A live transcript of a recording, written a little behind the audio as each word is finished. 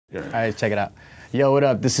All right, check it out. Yo, what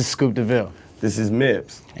up? This is Scoop Deville. This is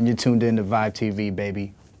Mibbs. And you're tuned in to Vibe TV,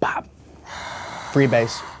 baby. Bop.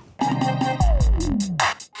 Freebass.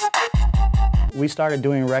 We started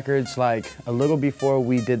doing records like a little before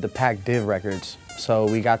we did the PacDiv records. So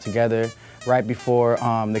we got together right before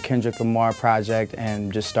the Kendrick Lamar project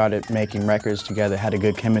and just started making records together, had a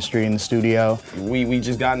good chemistry in the studio. We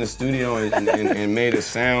just got in the studio and made a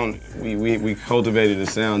sound. We cultivated a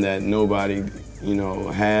sound that nobody,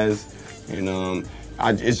 has. And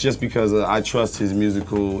it's just because I trust his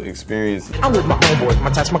musical experience. I'm with my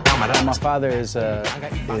homeboys, my father is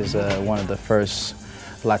one of the first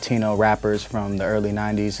Latino rappers from the early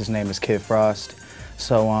 90s. His name is Kid Frost.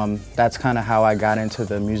 So that's kind of how I got into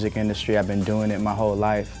the music industry. I've been doing it my whole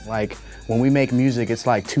life. Like, when we make music, it's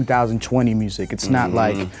like 2020 music. It's not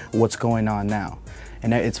like what's going on now.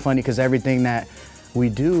 And it's funny because everything that we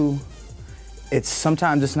do,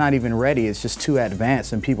 sometimes it's not even ready. It's just too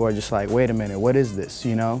advanced and people are just like, wait a minute, what is this,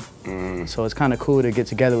 So it's kind of cool to get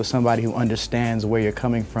together with somebody who understands where you're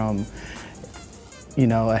coming from,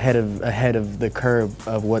 ahead of the curve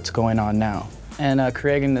of what's going on now. And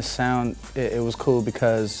creating this sound, it was cool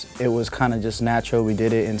because it was kind of just natural. We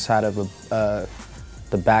did it inside of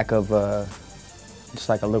the back of just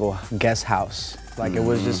like a little guest house. Like it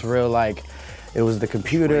was just real, like it was the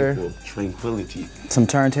computer, tranquility, some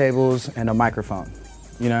turntables, and a microphone.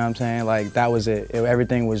 You know what I'm saying? Like that was it.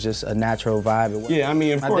 Everything was just a natural vibe. Yeah, I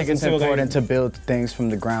mean, of course, I think it's important to build things from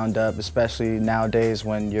the ground up, especially nowadays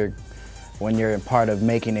when you're a part of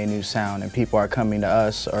making a new sound and people are coming to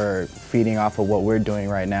us or feeding off of what we're doing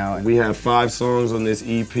right now. We have 5 songs on this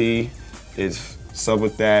EP. It's Sub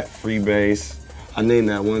With That, Freebass. I named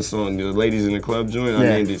that one song, the Ladies in the Club joint, I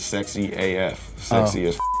named it Sexy AF. Sexy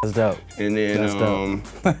as That's dope. And then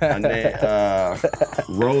I named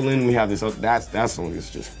Rollin', we have this, that song is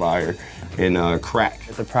just fire. And Crack.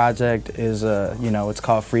 The project is, it's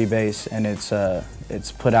called Freebass and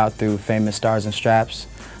it's put out through Famous Stars and Straps.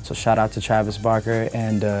 So shout out to Travis Barker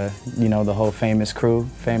and the whole Famous crew,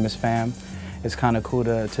 Famous fam. It's kind of cool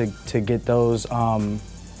to get those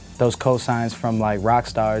cosigns from like rock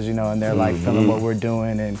stars, and they're like feeling what we're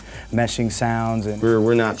doing and meshing sounds. And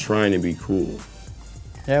we're not trying to be cool.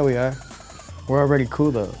 Yeah, we are. We're already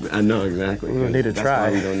cool though. I know, exactly. We don't need to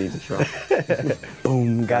try. That's why we don't need to try.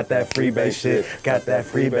 Boom, got that Freebass shit, got that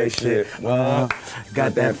Freebass shit.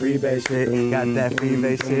 Got that Freebass shit, got that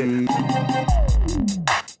Freebass shit.